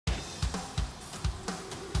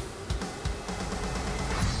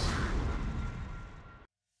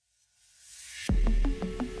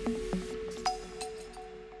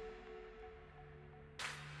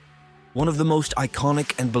One of the most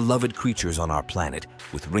iconic and beloved creatures on our planet,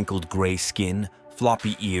 with wrinkled gray skin,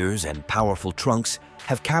 floppy ears, and powerful trunks,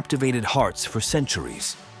 have captivated hearts for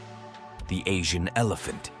centuries. The Asian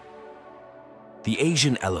elephant. The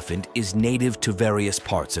Asian elephant is native to various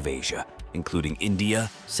parts of Asia, including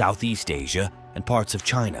India, Southeast Asia, and parts of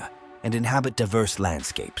China, and inhabit diverse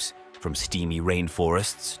landscapes, from steamy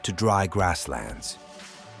rainforests to dry grasslands.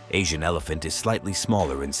 Asian elephant is slightly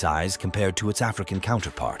smaller in size compared to its African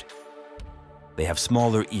counterpart. They have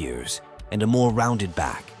smaller ears and a more rounded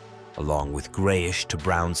back, along with grayish to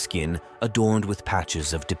brown skin adorned with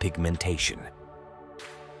patches of depigmentation.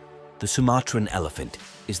 The Sumatran elephant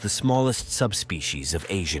is the smallest subspecies of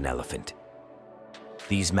Asian elephant.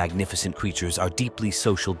 These magnificent creatures are deeply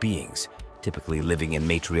social beings, typically living in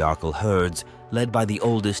matriarchal herds led by the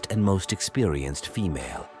oldest and most experienced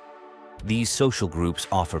female. These social groups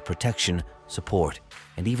offer protection, support,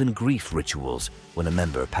 and even grief rituals when a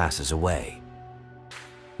member passes away.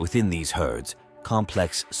 Within these herds,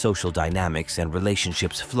 complex social dynamics and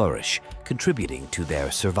relationships flourish, contributing to their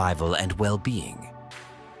survival and well-being.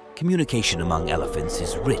 Communication among elephants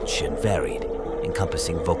is rich and varied,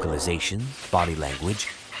 encompassing vocalization, body language,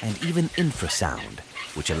 and even infrasound,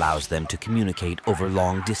 which allows them to communicate over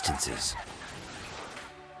long distances.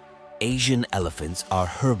 Asian elephants are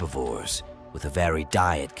herbivores, with a varied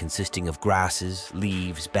diet consisting of grasses,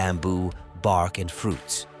 leaves, bamboo, bark, and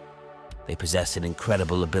fruits. They possess an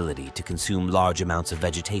incredible ability to consume large amounts of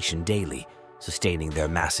vegetation daily, sustaining their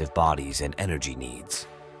massive bodies and energy needs.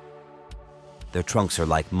 Their trunks are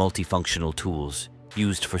like multifunctional tools,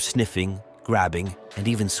 used for sniffing, grabbing, and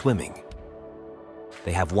even swimming.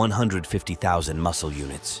 They have 150,000 muscle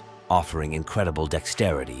units, offering incredible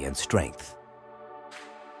dexterity and strength.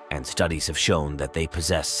 And studies have shown that they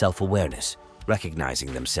possess self-awareness,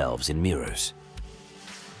 recognizing themselves in mirrors.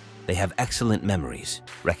 They have excellent memories,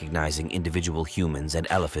 recognizing individual humans and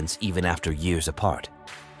elephants even after years apart.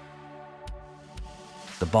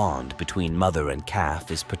 The bond between mother and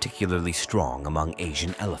calf is particularly strong among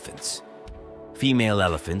Asian elephants. Female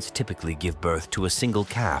elephants typically give birth to a single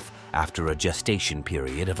calf after a gestation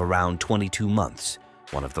period of around 22 months,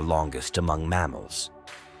 one of the longest among mammals.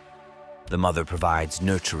 The mother provides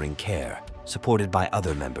nurturing care, supported by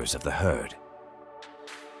other members of the herd.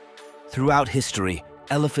 Throughout history,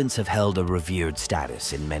 elephants have held a revered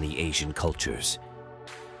status in many Asian cultures.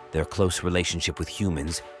 Their close relationship with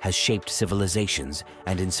humans has shaped civilizations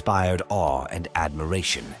and inspired awe and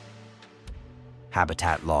admiration.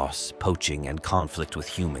 Habitat loss, poaching, and conflict with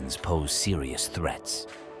humans pose serious threats.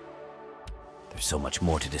 There's so much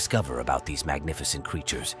more to discover about these magnificent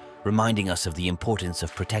creatures, reminding us of the importance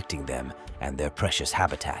of protecting them and their precious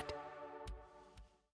habitat.